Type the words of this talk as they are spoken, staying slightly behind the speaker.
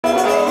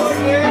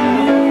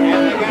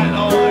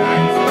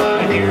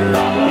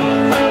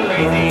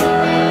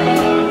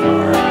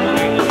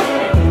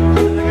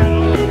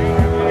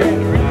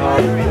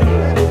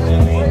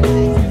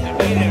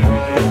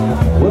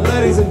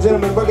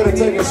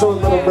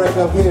break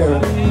up here.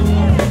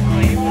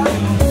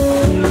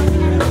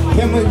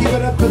 Can we give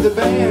it up to the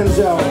band,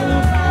 y'all?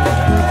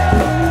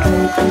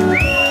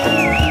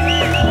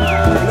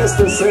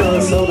 Mr.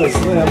 Sarasota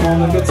Slim on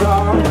the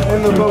guitar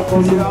and the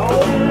vocals,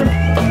 y'all.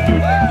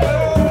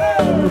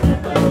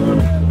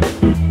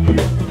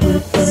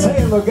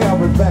 Sailor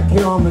Galbert back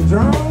here on the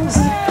drums.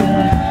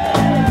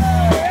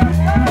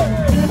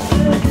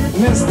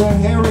 Mr.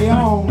 Harry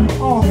on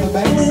the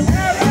bass.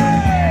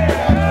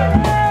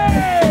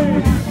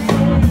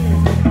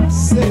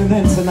 Sitting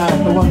in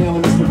tonight, the one and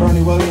only Mr.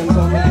 Bernie Williams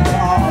on the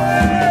guitar.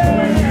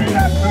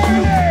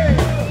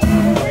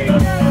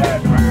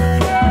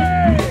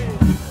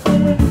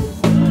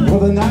 Well,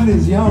 the night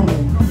is young.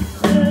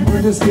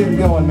 We're just getting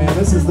going, man.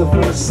 This is the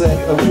first set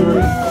of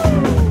 3.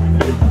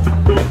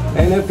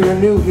 And if you're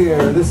new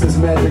here, this is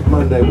Magic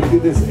Monday. We do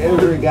this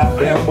every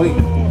goddamn week.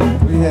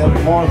 We have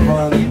more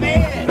fun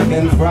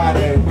than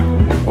Friday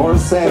or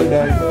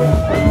Saturday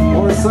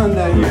or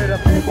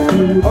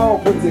Sunday, all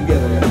put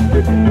together.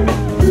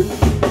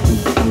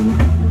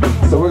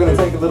 So we're gonna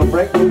take a little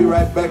break. We'll be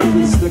right back to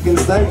this Stick and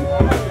Stay.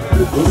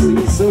 We'll see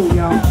you soon,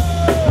 y'all.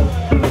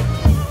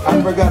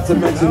 I forgot to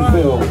mention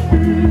Phil.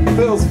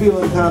 Phil's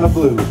feeling kind of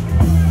blue.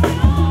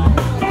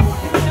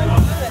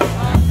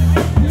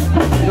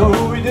 You know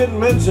who we didn't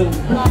mention?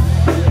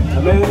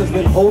 A man that's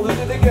been holding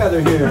it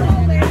together here.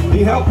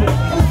 He helped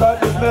start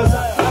this mess.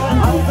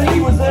 I don't think he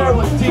was there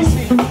when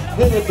TC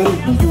did it, but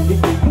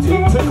he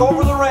took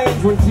over the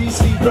reins when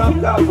TC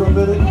dropped out for a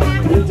minute,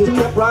 and it just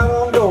kept right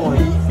on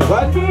going.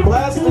 Right,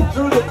 blasted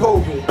through the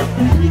COVID,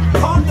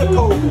 caught the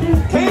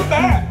COVID, came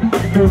back.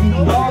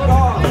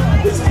 Doggone.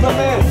 This is the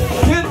man,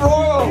 Kid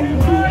Royal,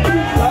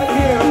 right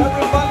here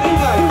every Monday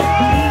night.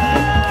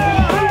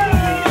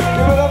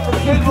 Give it up for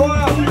Kid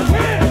Royal.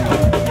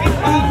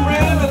 My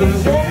friend, and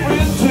he's